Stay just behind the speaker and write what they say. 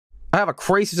I have a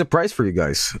crazy surprise for you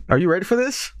guys. Are you ready for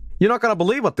this? You're not gonna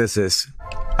believe what this is.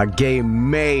 A game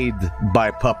made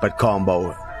by Puppet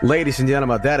Combo. Ladies and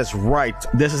gentlemen, that is right.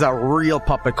 This is a real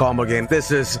Puppet Combo game. This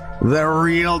is the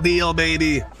real deal,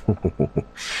 baby.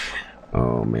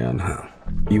 Oh, man.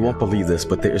 You won't believe this,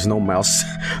 but there is no mouse.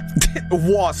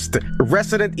 Wasp.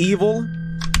 Resident Evil,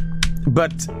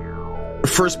 but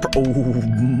oh,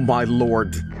 my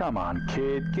lord. Come on,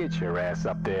 kid. Get your ass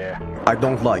up there. I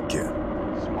don't like it.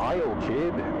 Smile,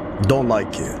 kid. Don't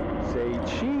like it. Say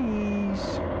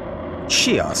cheese.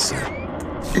 Cheers.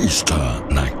 Easter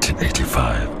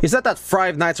 1985. Is that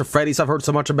Five Nights at Freddy's I've heard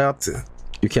so much about?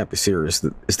 You can't be serious.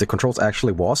 Is the controls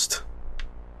actually wasp?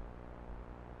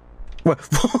 What?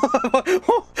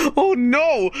 Oh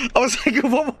no! I was like,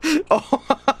 oh.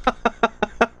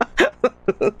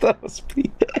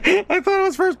 I thought it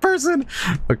was first person.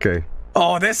 Okay.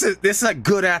 Oh, this is a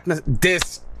good atmosphere.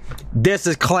 This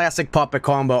is classic Puppet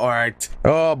Combo. All right.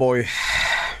 Oh boy.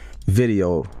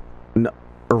 Video. No,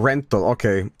 rental.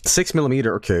 Okay. 6mm.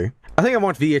 Okay. I think I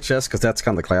want VHS because that's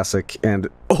kind of classic. And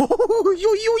you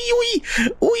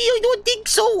don't think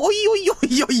so?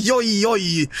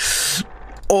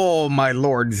 Oh my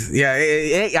lord. Yeah,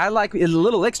 I like it a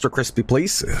little extra crispy,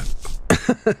 please.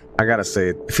 I gotta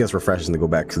say, it feels refreshing to go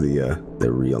back to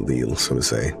the real deal, so to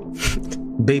say.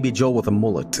 Baby Joe with a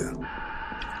mullet.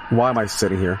 Why am I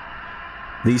sitting here?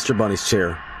 The Easter Bunny's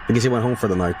chair. I guess he went home for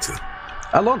the night.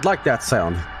 I don't like that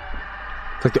sound.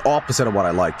 It's like the opposite of what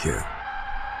I like here.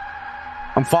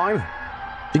 I'm fine.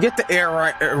 You get the air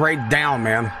right down,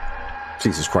 man.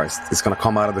 Jesus Christ. It's gonna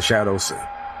come out of the shadows.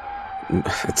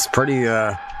 It's pretty,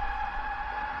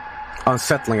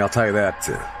 unsettling, I'll tell you that.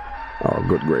 Oh,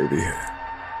 good gravy.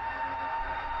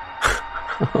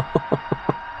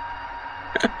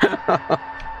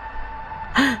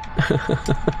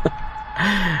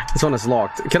 This one is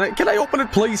locked. Can I open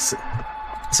it, please?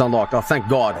 It's unlocked. Oh, thank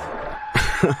God.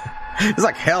 It's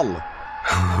like hell.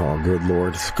 Oh, good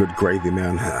lord. Good gravy,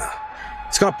 man.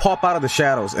 It's gonna pop out of the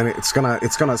shadows, and it's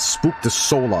gonna spook the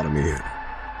soul out of me.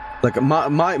 Like,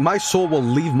 my soul will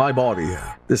leave my body.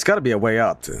 There's gotta be a way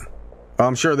out.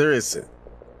 I'm sure there is.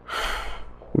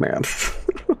 Man.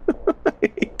 I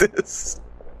hate this.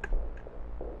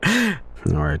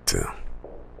 Alright.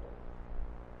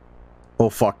 Oh,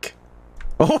 fuck.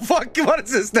 Oh, fuck! What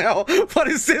is this now? What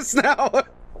is this now?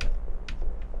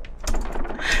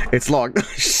 It's locked.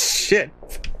 Shit.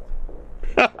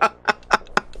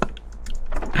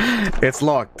 It's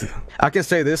locked. I can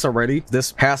say this already.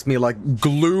 This has me, like,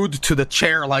 glued to the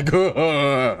chair, like,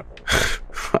 I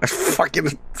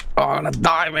fucking... Oh, I'm gonna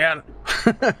die, man.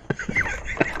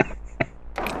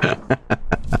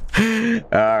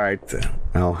 Alright.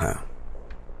 Well,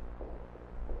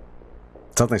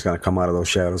 something's gonna come out of those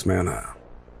shadows, man.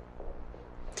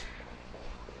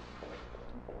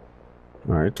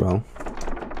 Alright, well.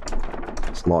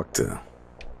 It's locked.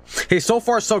 Hey, so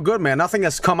far so good, man. Nothing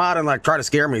has come out and like try to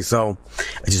scare me, so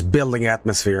it's just building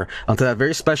atmosphere until that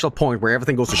very special point where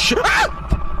everything goes to shit. Ah!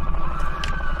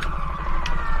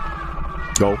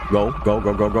 Go.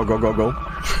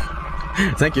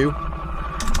 Thank you.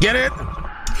 Get it!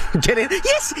 Get it!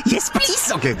 Yes,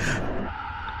 please! Okay.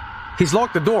 He's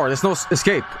locked the door. There's no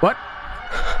escape. What?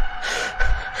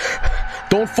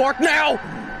 Don't fart now!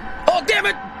 Oh, damn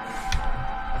it!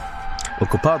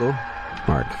 Ocupado.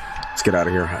 Alright. Let's get out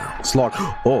of here. It's locked.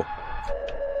 Oh.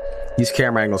 These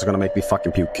camera angles are gonna make me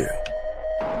fucking puke.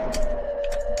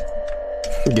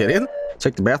 Get in.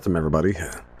 Check the bathroom, everybody.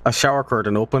 A shower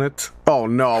curtain, open it. Oh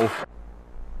no.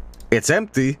 It's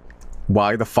empty.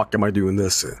 Why the fuck am I doing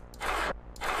this?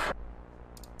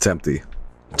 It's empty.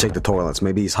 Check the toilets.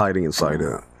 Maybe he's hiding inside.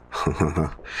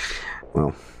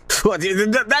 Well.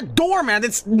 That door, man,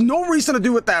 it's no reason to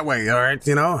do it that way, alright,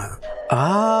 you know?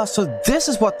 Ah, so this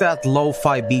is what that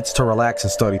lo-fi beats to relax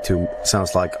and study to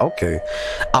sounds like. Okay.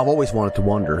 I've always wanted to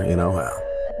wonder, you know?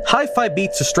 Hi-fi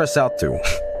beats to stress out to.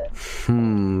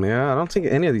 Yeah, I don't think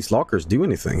any of these lockers do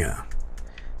anything.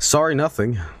 Sorry,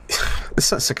 nothing. This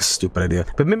sounds like a stupid idea.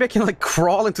 But maybe I can, like,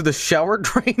 crawl into the shower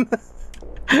drain?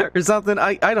 Or something?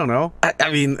 I don't know.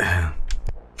 I mean,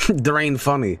 drain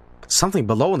funny. Something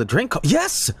below in the drain cup.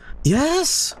 Yes!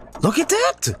 Yes! Look at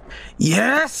that!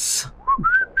 Yes!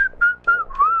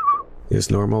 It's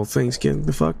normal things. Get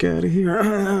the fuck out of here.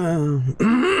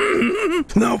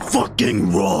 Now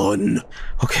fucking run!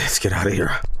 Okay, let's get out of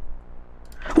here.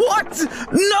 What?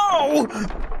 No!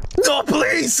 No,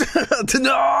 please!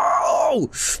 No!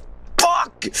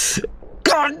 Fuck!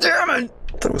 God damn it!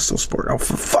 That was so smart. Oh,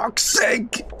 for fuck's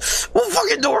sake! What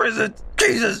fucking door is it?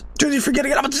 Jesus! Dude, you're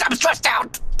forgetting it. I'm stressed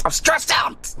out! I'm stressed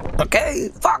out! Okay?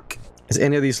 Fuck! Is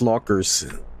any of these lockers,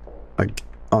 like,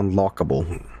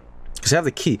 unlockable. Because I have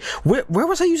the key. Where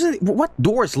was I using it? What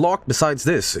door is locked besides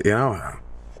this? You know?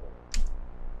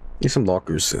 Here's some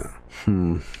lockers.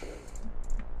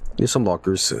 Here's some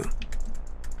lockers.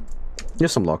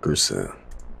 Here's some lockers.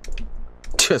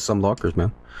 Just some lockers,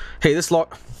 man. Hey, this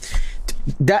lock...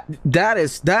 That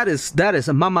is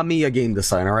a Mamma Mia game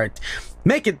design, alright?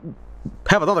 Make it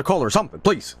have another color or something,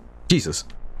 please. Jesus.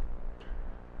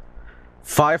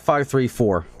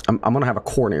 5534. I'm gonna have a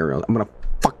corn area. I'm gonna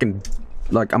fucking...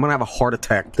 Like, I'm gonna have a heart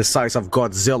attack the size of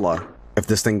Godzilla if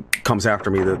this thing comes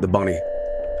after me, the bunny.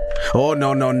 Oh,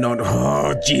 no.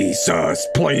 Oh, Jesus,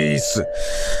 please.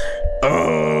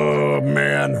 Oh,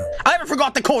 man. I haven't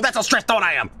forgot the code. That's how stressed out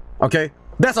I am. Okay?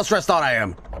 That's how stressed out I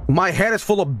am. My head is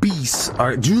full of beasts. All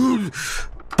right, dude.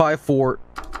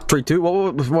 5432.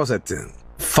 What was it?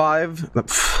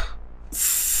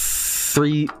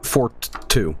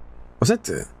 5342. Was it?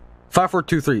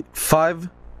 5423.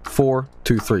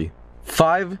 5423.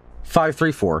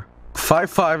 5534.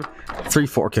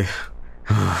 5534. Okay.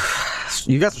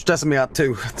 You guys are stressing me out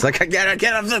too. It's like I can't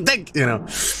have to think, you know. You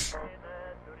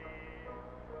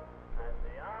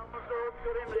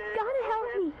gotta help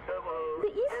me. The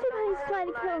Easter Bunny's trying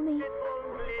to kill me.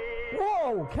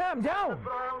 Whoa, calm down.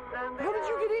 How did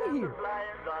you get in here?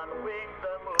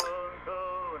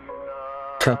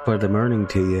 Top of the morning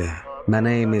to you. My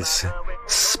name is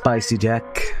Spicy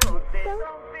Jack.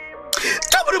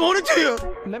 Top of the morning to you.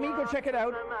 Let me go check it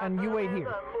out, and you wait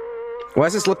here. Why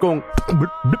is this lip going?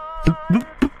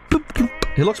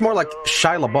 He looks more like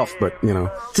Shia LaBeouf, but you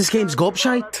know. This game's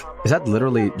gobshite. Is that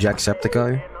literally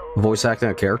Jacksepticeye voice acting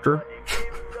a character?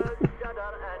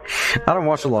 I don't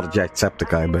watch a lot of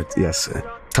Jacksepticeye, but yes,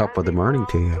 top of the morning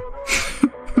to you.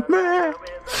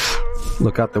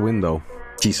 Look out the window.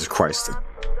 Jesus Christ.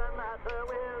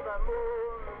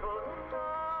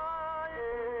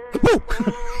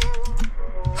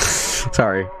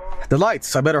 Sorry. The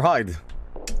lights, I better hide.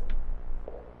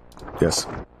 Yes.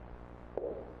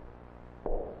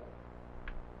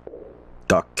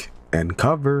 Duck and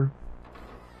cover.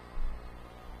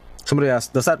 Somebody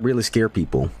asked, does that really scare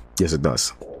people? Yes, it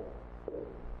does.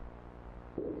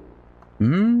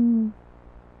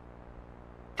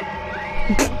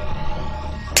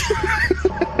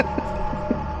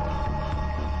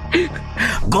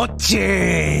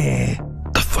 Gotcha!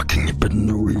 The fucking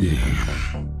Ipanui.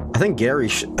 I think Gary,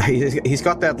 he's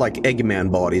got that, like,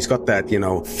 Eggman body. He's got that, you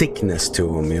know, thickness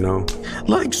to him, you know?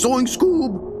 Like Soing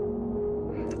Scoob!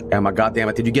 Oh my god damn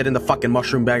it, did you get in the fucking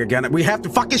mushroom bag again? We have to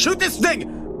fucking shoot this thing!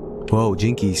 Whoa,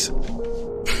 jinkies.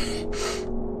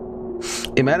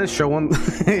 Imagine showing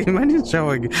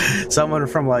someone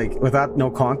from, like, without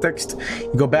no context.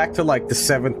 You go back to, like, the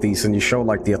 70s and you show,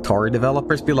 like, the Atari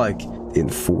developers, be like, in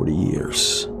 40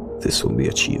 years, this will be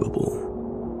achievable.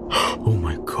 Oh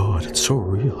my god, it's so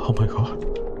real. Oh my god.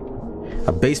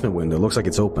 A basement window. Looks like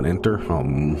it's open. Enter. Oh,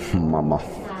 mama.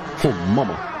 Oh,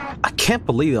 mama. I can't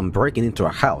believe I'm breaking into a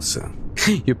house.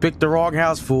 You picked the wrong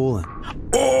house, fool.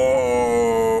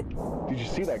 Oh! Did you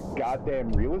see that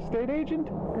goddamn real estate agent?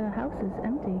 The house is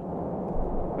empty.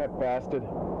 That bastard.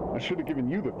 I should have given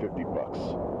you the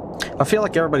 $50. I feel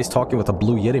like everybody's talking with a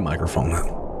Blue Yeti microphone.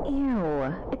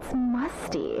 Ew, it's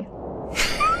musty.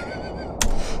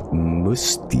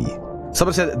 Musty.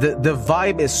 Somebody said the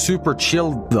vibe is super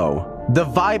chill though. The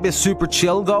vibe is super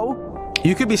chill though.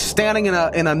 You could be standing in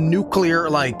a nuclear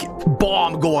like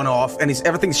bomb going off and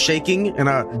everything's shaking in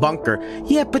a bunker.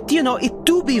 Yeah, but you know it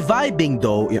do be vibing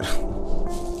though. Yeah.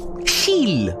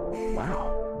 Chill.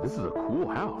 Wow, this is a cool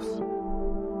house.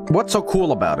 What's so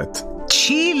cool about it?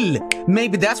 Chill.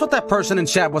 Maybe that's what that person in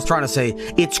chat was trying to say.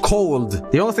 It's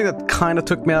cold. The only thing that kind of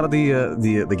took me out of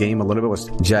the game a little bit was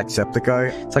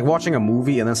Jacksepticeye. It's like watching a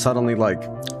movie and then suddenly like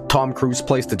Tom Cruise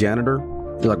plays the janitor.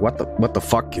 You're like, what the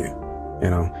fuck, you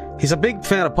know? He's a big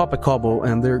fan of Puppet Combo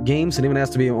and their games, and even has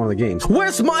to be in one of the games.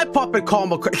 Where's my Puppet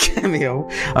Combo cameo?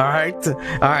 All right.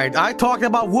 I talked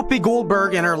about Whoopi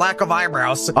Goldberg and her lack of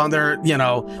eyebrows on their, you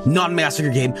know,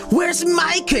 non-massacre game. Where's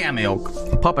my cameo?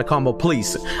 Puppet Combo,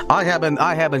 please. I have been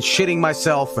shitting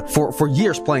myself for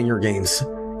years playing your games.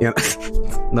 You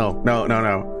know? No.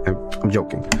 I'm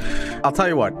joking. I'll tell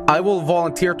you what. I will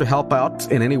volunteer to help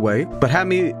out in any way, but have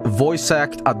me voice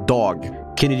act a dog.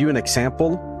 Can you do an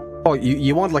example? Oh,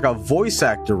 you want like a voice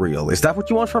actor reel? Is that what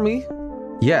you want from me?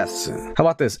 Yes. How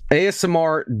about this?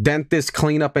 ASMR dentist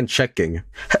cleanup and checking.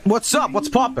 What's up? What's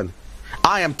poppin'?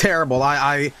 I am terrible.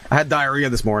 I had diarrhea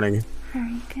this morning.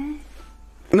 Very good.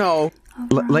 No.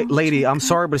 Lady, I'm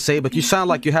sorry to say, but you sound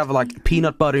like you have like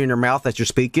peanut butter in your mouth as you're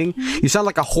speaking. You sound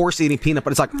like a horse eating peanut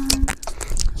butter. It's like...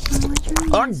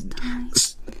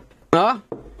 Huh?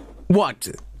 What?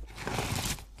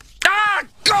 Ah!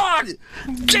 God!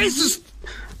 Jesus!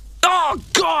 Oh,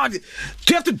 God! Do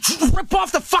you have to rip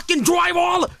off the fucking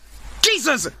drywall?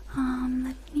 Jesus!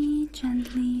 Let me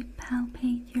gently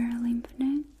palpate your lymph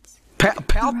nodes.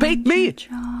 Palpate me? Your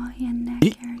jaw and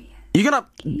neck area. You gonna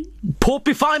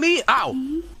pulpify me?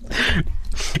 Ow!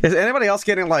 Is anybody else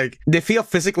getting, like, they feel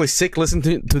physically sick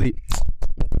listening to the...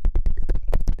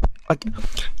 Like,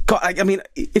 I mean,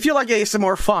 if you like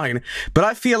ASMR, fine, but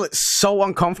I feel so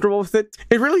uncomfortable with it.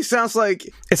 It really sounds like,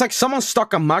 it's like someone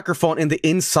stuck a microphone in the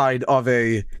inside of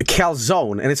a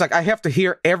calzone, and it's like I have to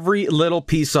hear every little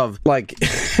piece of, like,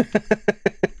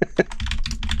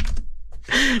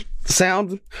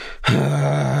 sound. You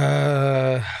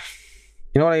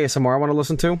know what ASMR I want to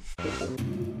listen to?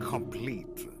 Complete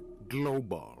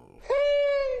global.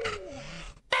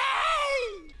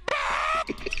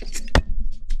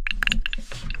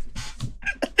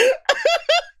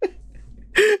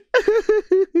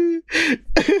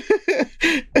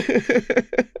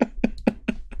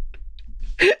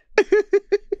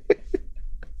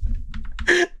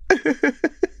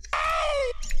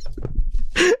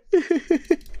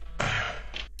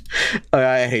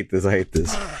 I hate this. I hate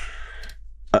this.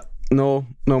 No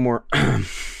more.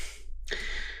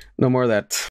 No more of that.